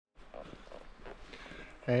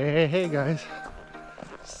Hey guys,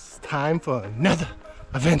 it's time for another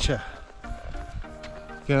adventure.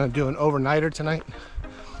 Gonna do an overnighter tonight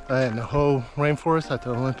in the HoH Rainforest at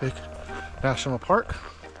the Olympic National Park.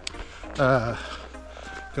 Gonna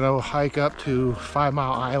hike up to 5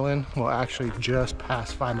 Mile Island. Well, actually just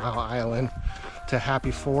past 5 Mile Island to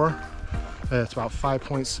Happy 4. It's about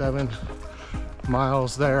 5.7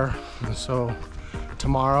 miles there, and so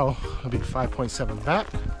tomorrow it'll be 5.7 back.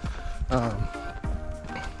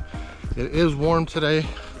 It is warm today,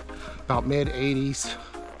 about mid 80s.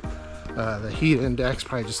 The heat index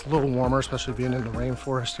probably just a little warmer, especially being in the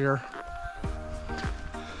rainforest here.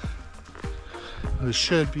 It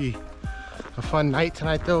should be a fun night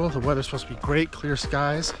tonight though. The weather's supposed to be great, clear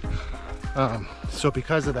skies. So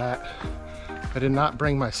because of that, I did not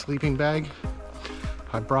bring my sleeping bag.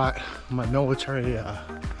 I brought my military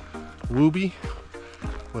Wooby,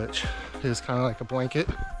 which is kind of like a blanket.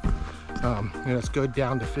 And it's good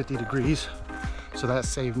down to 50 degrees. So that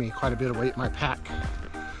saved me quite a bit of weight in my pack.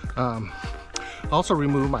 I also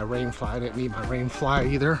removed my rain fly. I didn't need my rain fly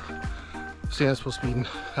either. See, it's supposed to be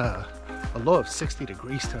a low of 60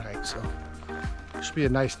 degrees tonight, so it should be a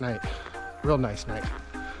nice night, real nice night.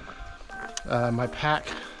 My pack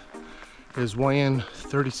is weighing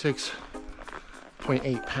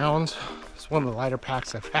 36.8 pounds. It's one of the lighter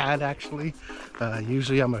packs I've had actually.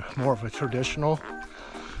 Usually I'm more of a traditional,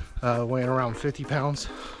 weighing around 50 pounds.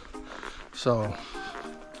 So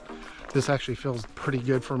this actually feels pretty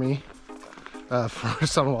good for me.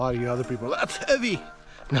 For a lot of you other people, that's heavy.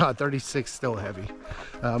 No, 36 still heavy.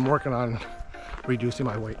 I'm working on reducing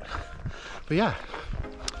my weight. But yeah,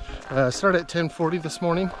 started at 10:40 this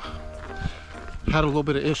morning. Had a little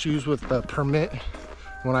bit of issues with the permit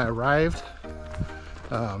when I arrived.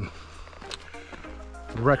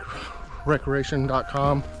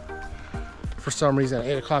 Recreation.com for some reason at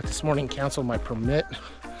 8 o'clock this morning canceled my permit,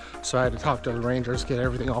 so I had to talk to the rangers, get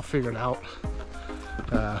everything all figured out,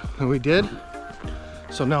 and we did.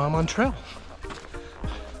 So now I'm on trail.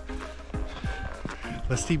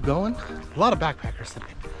 Let's keep going. A lot of backpackers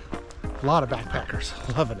today. A lot of backpackers.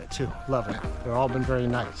 Loving it too. Loving it. They've all been very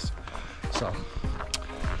nice. So,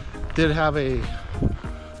 did have a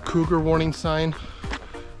cougar warning sign.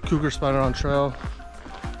 Cougar spotted on trail.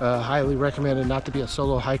 Highly recommended not to be a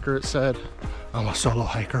solo hiker, it said. I'm a solo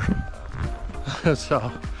hiker. So,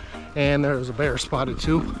 and there was a bear spotted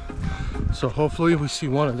too. So hopefully we see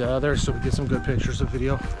one of the others so we get some good pictures of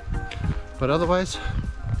video. But otherwise,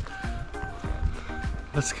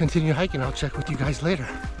 let's continue hiking. I'll check with you guys later.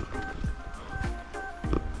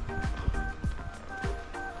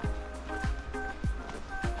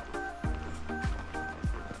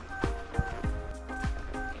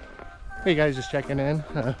 Hey guys, just checking in.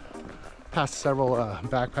 Past several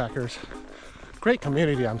backpackers. Great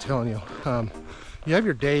community, I'm telling you. You have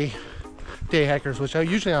your day hikers, which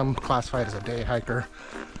I'm classified as a day hiker.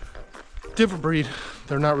 Different breed.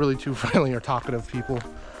 They're not really too friendly or talkative people.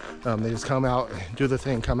 They just come out, do the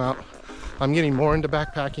thing, come out. I'm getting more into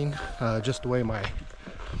backpacking, just the way my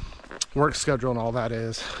work schedule and all that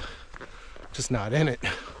is. Just not in it.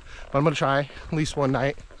 But I'm gonna try at least one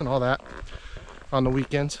night and all that on the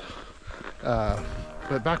weekends.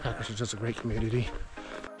 But backpackers are just a great community.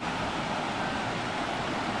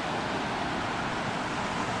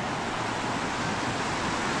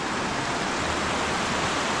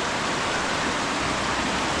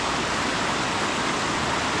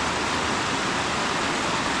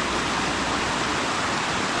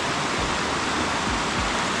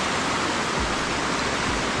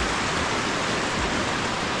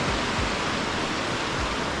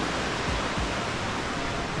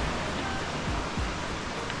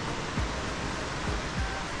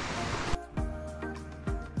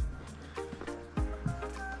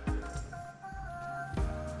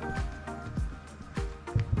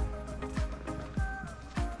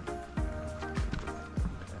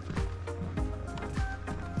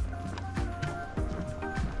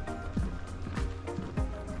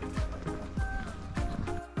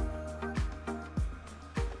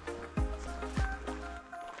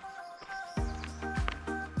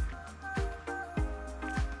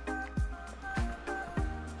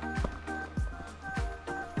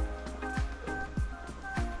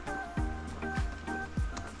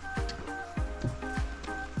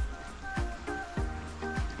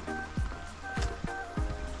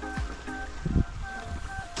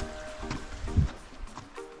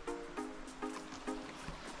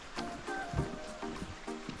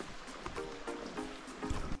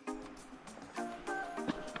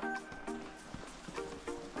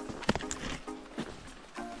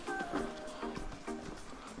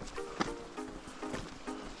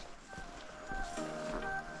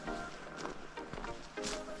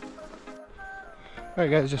 All right,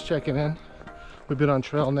 guys, just checking in. We've been on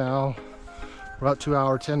trail now about 2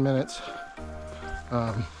 hours, 10 minutes.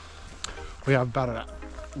 We have about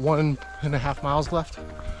 1.5 miles left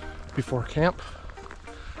before camp.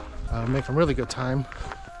 Making really good time.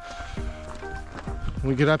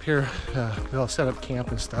 When we get up here, we'll set up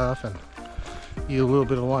camp and stuff and eat a little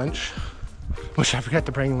bit of lunch, which I forgot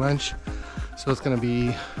to bring lunch. So it's gonna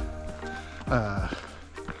be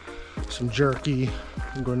some jerky,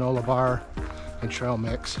 granola bar, and trail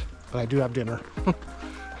mix. But I do have dinner.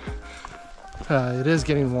 It is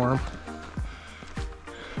getting warm.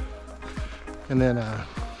 And then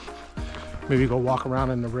maybe go walk around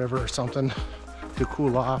in the river or something to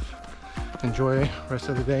cool off. Enjoy the rest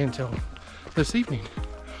of the day until this evening.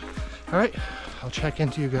 All right, I'll check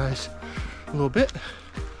into you guys a little bit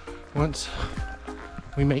once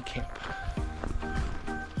we make camp.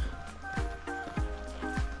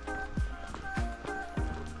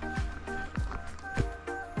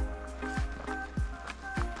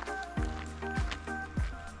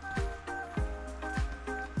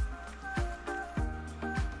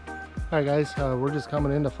 All right, guys, we're just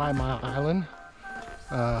coming into 5 Mile Island,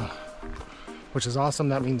 which is awesome.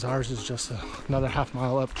 That means ours is just another half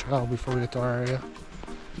mile up trail before we get to our area.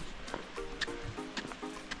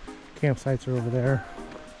 Campsites are over there.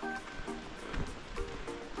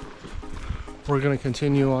 We're going to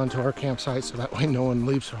continue on to our campsite so that way no one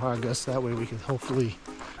leaves for August. That way we can hopefully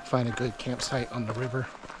find a good campsite on the river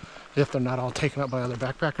if they're not all taken up by other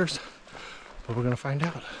backpackers. But we're going to find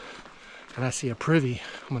out. And I see a privy.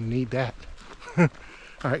 I'm gonna need that. All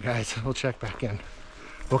right, guys, we'll check back in.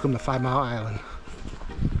 Welcome to 5 Mile Island.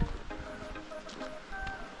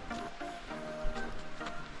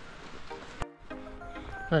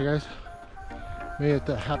 All right, guys, made it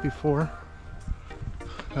to Happy 4.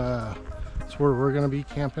 That's where we're gonna be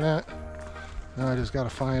camping at. Now I just gotta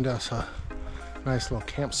find us a nice little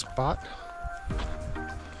camp spot.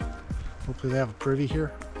 Hopefully they have a privy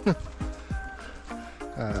here.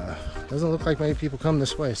 Doesn't look like many people come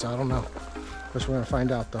this way, so I don't know. Guess we're gonna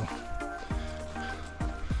find out though.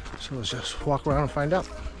 So let's just walk around and find out.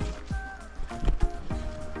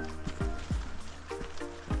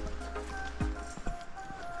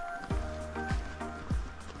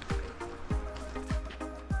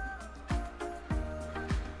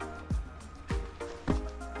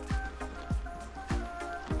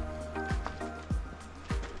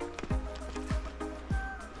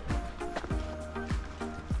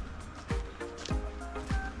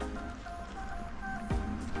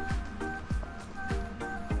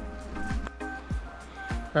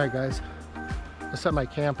 All right, guys, I set my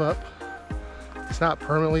camp up. It's not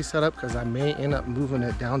permanently set up because I may end up moving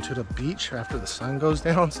it down to the beach after the sun goes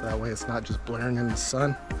down, so that way it's not just blaring in the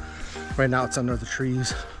sun. Right now it's under the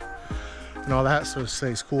trees and all that, so it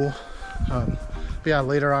stays cool. But yeah,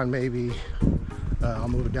 later on maybe I'll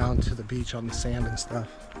move it down to the beach on the sand and stuff.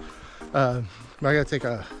 I gotta take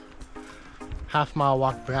a half-mile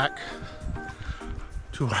walk back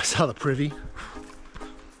to where I saw the privy.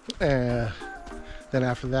 Then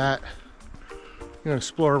after that, I'm gonna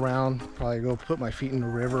explore around, probably go put my feet in the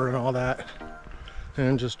river and all that,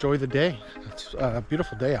 and just enjoy the day. It's a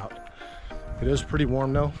beautiful day out. It is pretty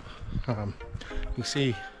warm though. You can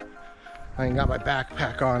see I ain't got my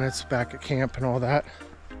backpack on, it's back at camp and all that.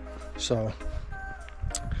 So,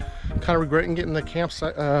 kind of regretting getting the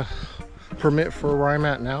campsite permit for where I'm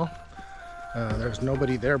at now. There's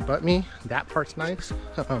nobody there but me. That part's nice,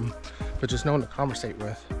 but just no one to conversate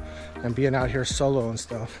with. And being out here solo and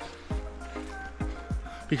stuff,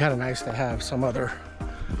 be kind of nice to have some other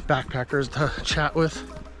backpackers to chat with,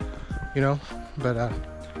 you know. But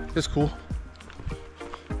it's cool.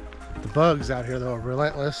 The bugs out here though are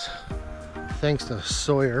relentless. Thanks to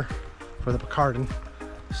Sawyer for the Picardin.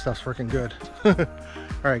 Stuff's working good. All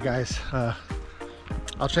right, guys,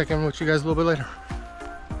 I'll check in with you guys a little bit later.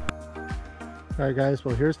 All right, guys,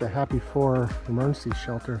 well, here's the Happy 4 emergency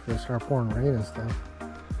shelter if they start pouring rain and stuff.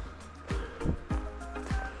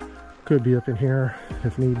 Could be up in here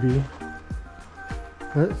if need be,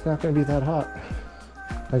 but it's not going to be that hot.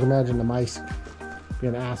 I can imagine the mice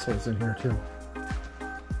being assholes in here too.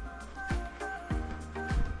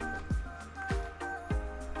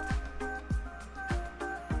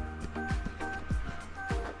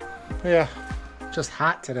 Yeah, just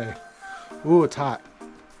hot today. Ooh, it's hot,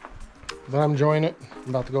 but I'm enjoying it. I'm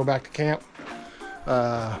about to go back to camp,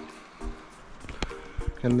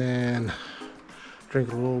 and then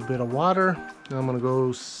drink a little bit of water, and I'm gonna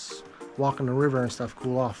go walk in the river and stuff,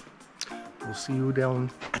 cool off. We'll see you down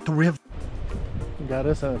at the river. We got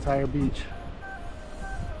us an entire beach.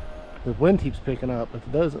 The wind keeps picking up.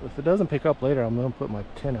 If it doesn't pick up later, I'm gonna put my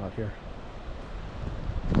tent out here.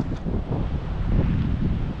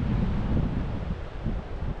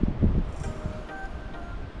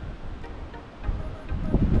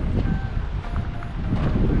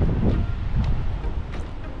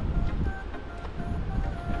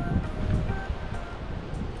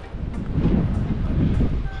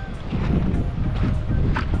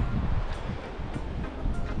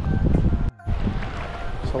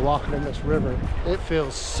 So walking in this river, it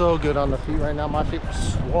feels so good on the feet right now. My feet are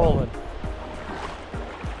swollen.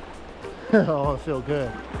 Oh, it feels good.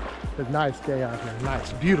 It's a nice day out here.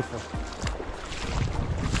 Nice, beautiful.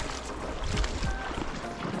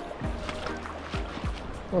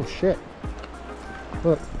 Oh shit.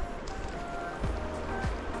 Look.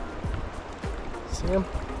 See him?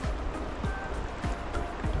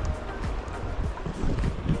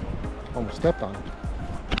 Almost stepped on him.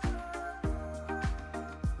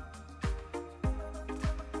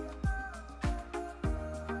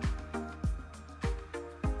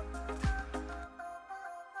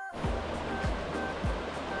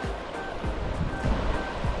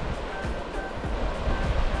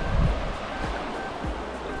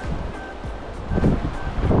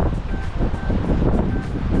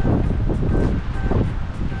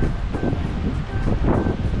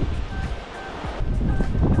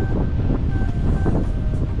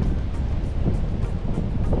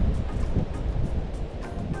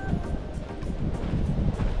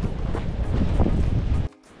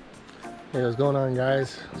 Hey, what's going on,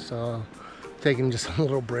 guys? So taking just a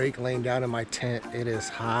little break, laying down in my tent. It is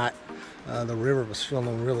hot. The river was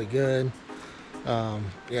feeling really good. Yeah,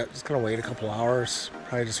 just gonna wait a couple hours,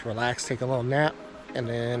 probably just relax, take a little nap, and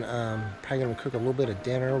then probably gonna cook a little bit of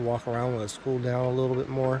dinner, walk around when it's cooled down a little bit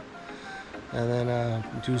more, and then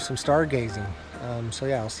do some stargazing. So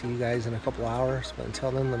yeah, I'll see you guys in a couple hours, but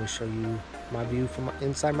until then, let me show you my view from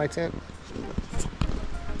inside my tent.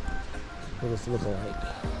 What it's looking like.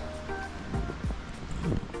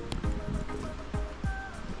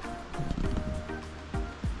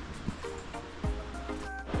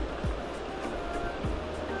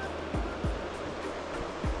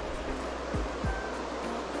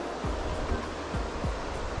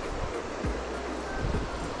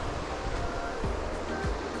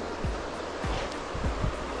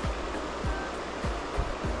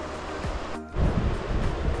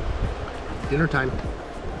 Dinner time.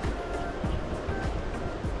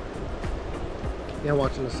 Yeah,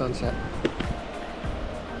 watching the sunset.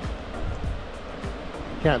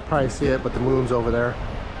 Can't probably see it, but the moon's over there.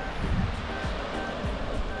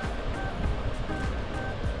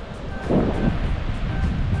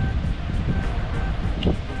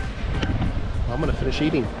 Well, I'm gonna finish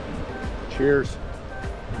eating. Cheers.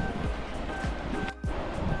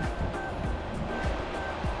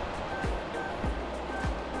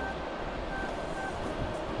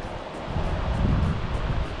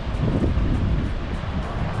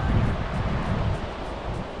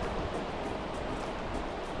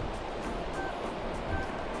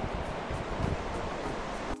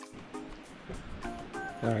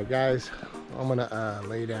 Alright guys, I'm gonna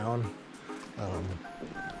lay down.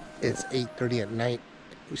 It's 8:30 at night.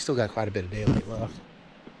 We still got quite a bit of daylight left.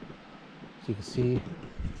 As you can see,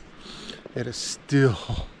 it is still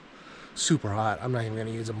super hot. I'm not even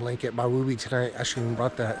gonna use a blanket. My Wooby tonight, I shouldn't have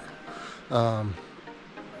brought that. But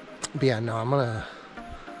yeah, no, I'm gonna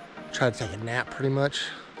try to take a nap pretty much,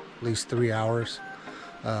 at least 3 hours.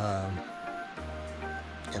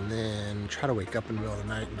 And then try to wake up in the middle of the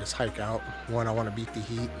night and just hike out. One, I want to beat the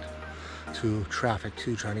heat. Two, traffic.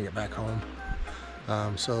 Two, trying to get back home.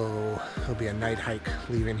 So it'll be a night hike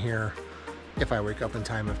leaving here. If I wake up in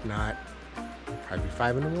time, if not, it'll probably be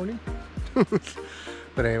 5 in the morning.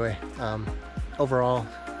 But anyway, overall,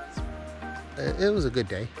 it was a good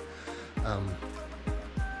day.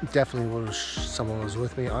 Definitely wish someone was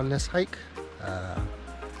with me on this hike.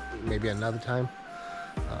 Maybe another time.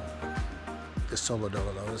 The solo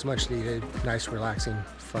dolo though is much needed. Nice, relaxing,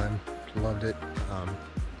 fun. Loved it.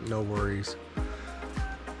 No worries.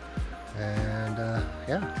 And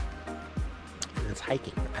yeah, it's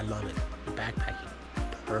hiking. I love it. Backpacking,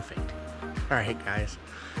 perfect. All right, guys.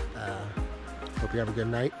 Hope you have a good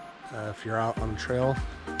night. If you're out on the trail,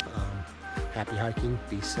 happy hiking.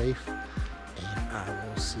 Be safe, and I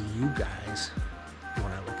will see you guys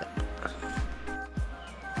when I wake up.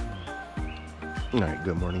 All right.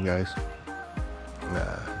 Good morning, guys.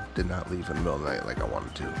 Did not leave in the middle of the night like I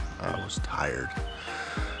wanted to. I was tired.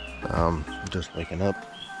 Just waking up.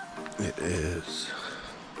 It is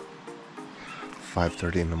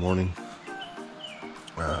 5:30 in the morning.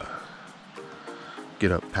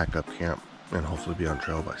 Get up, pack up camp, and hopefully be on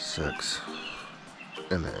trail by 6.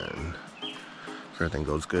 And then, if everything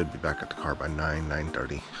goes good, be back at the car by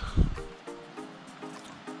 9:30.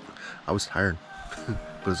 I was tired.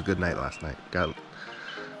 It was a good night last night. Got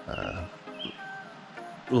a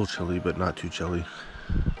little chilly, but not too chilly.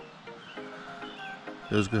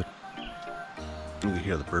 It was good. You can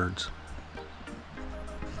hear the birds.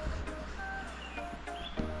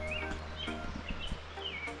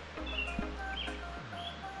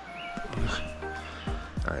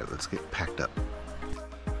 All right, let's get packed up.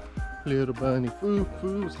 Little bunny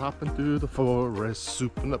foo-foo's hopping through the forest,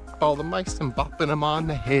 souping up all the mice and bopping them on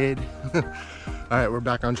the head. All right, we're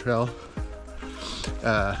back on trail.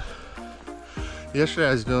 Yesterday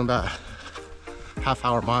I was doing about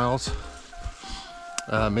half-hour miles.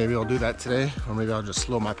 Maybe I'll do that today, or maybe I'll just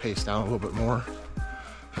slow my pace down a little bit more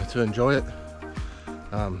to enjoy it.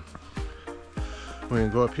 We're gonna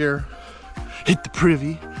go up here, hit the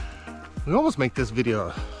privy. We almost make this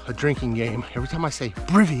video a drinking game. Every time I say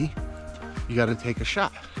privy, you gotta take a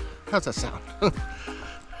shot. How's that sound?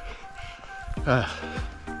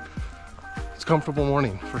 It's a comfortable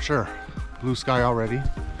morning for sure. Blue sky already.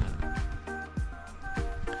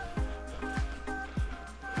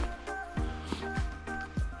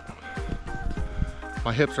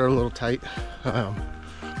 My hips are a little tight.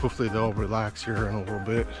 Hopefully they'll relax here in a little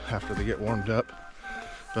bit after they get warmed up.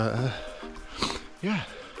 But yeah,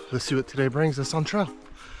 let's see what today brings us on trail.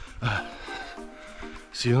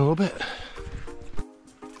 See you in a little bit.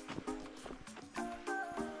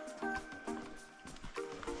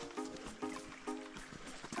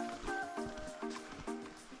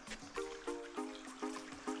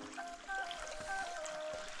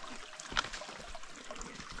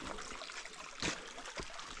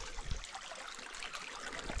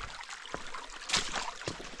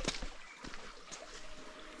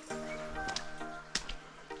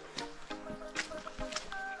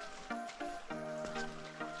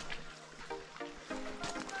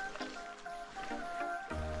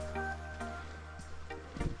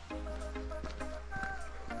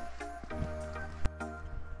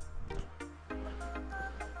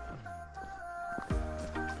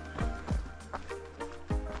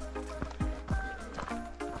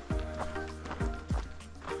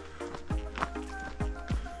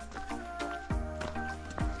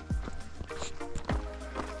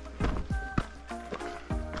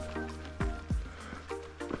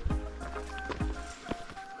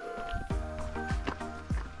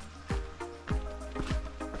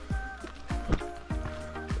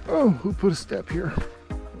 Oh, who put a step here?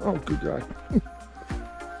 Oh, good God.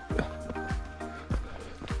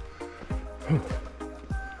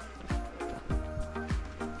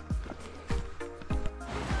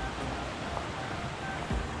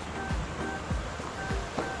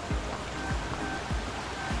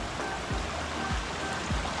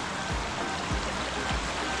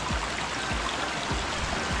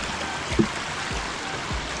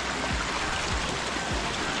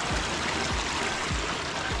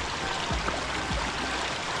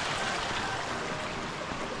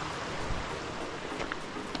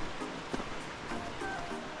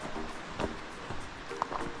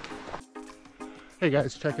 Hey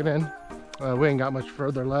guys, checking in. We ain't got much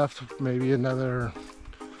further left, maybe another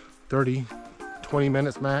 30, 20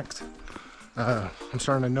 minutes max. I'm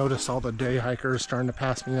starting to notice all the day hikers starting to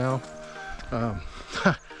pass me now.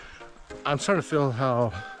 I'm starting to feel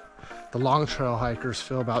how the long trail hikers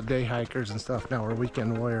feel about day hikers and stuff now, or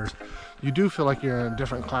weekend warriors. You do feel like you're in a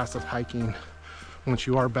different class of hiking once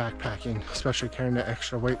you are backpacking, especially carrying the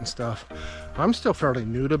extra weight and stuff. I'm still fairly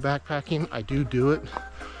new to backpacking. I do it,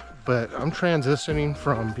 but I'm transitioning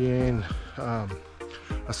from being a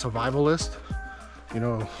survivalist. You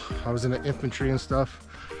know, I was in the infantry and stuff,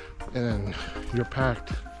 and you're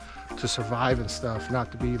packed to survive and stuff,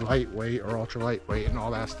 not to be lightweight or ultra lightweight and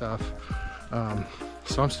all that stuff.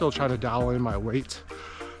 So I'm still trying to dial in my weight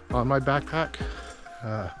on my backpack.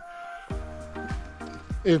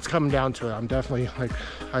 It's coming down to it. I'm definitely, like,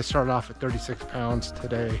 I started off at 36 pounds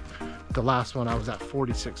today. The last one I was at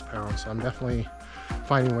 46 pounds, so I'm definitely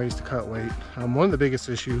finding ways to cut weight. One of the biggest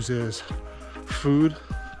issues is food.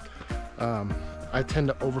 I tend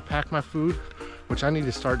to overpack my food, which I need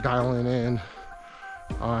to start dialing in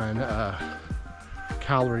on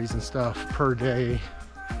calories and stuff per day,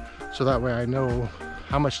 so that way I know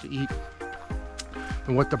how much to eat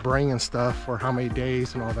and what to bring and stuff for how many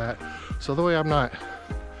days and all that. So the way I'm not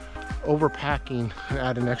overpacking and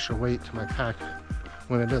adding extra weight to my pack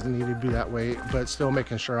when it doesn't need to be that way, but still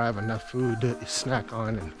making sure I have enough food to snack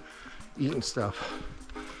on and eat and stuff.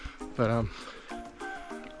 But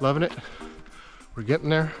loving it. We're getting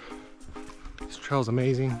there. This trail's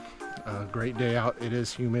amazing. Great day out. It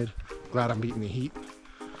is humid. Glad I'm beating the heat.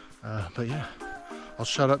 But yeah, I'll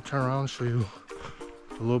shut up, turn around, show you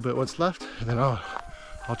a little bit what's left, and then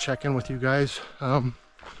I'll check in with you guys when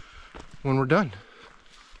we're done.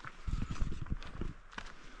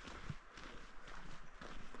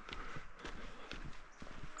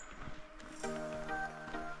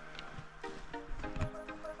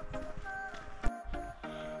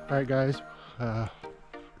 All right, guys,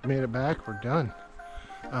 made it back. We're done.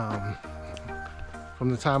 From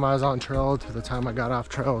the time I was on trail to the time I got off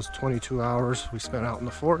trail was 22 hours we spent out in the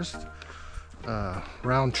forest.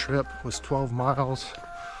 Round trip was 12 miles.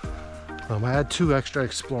 I had 2 extra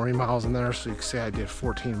exploring miles in there, so you could say I did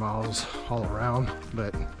 14 miles all around.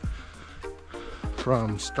 But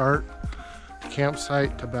from start to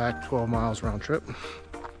campsite to back, 12 miles round trip.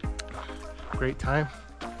 Great time.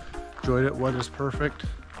 Enjoyed it. Weather's perfect.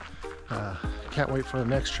 Can't wait for the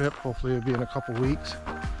next trip. Hopefully it'll be in a couple weeks.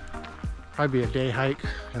 Probably be a day hike,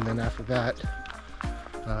 and then after that,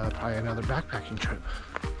 probably another backpacking trip.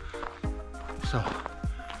 So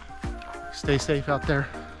stay safe out there.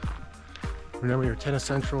 Remember your 10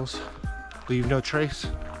 essentials. Leave no trace.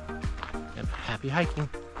 And happy hiking.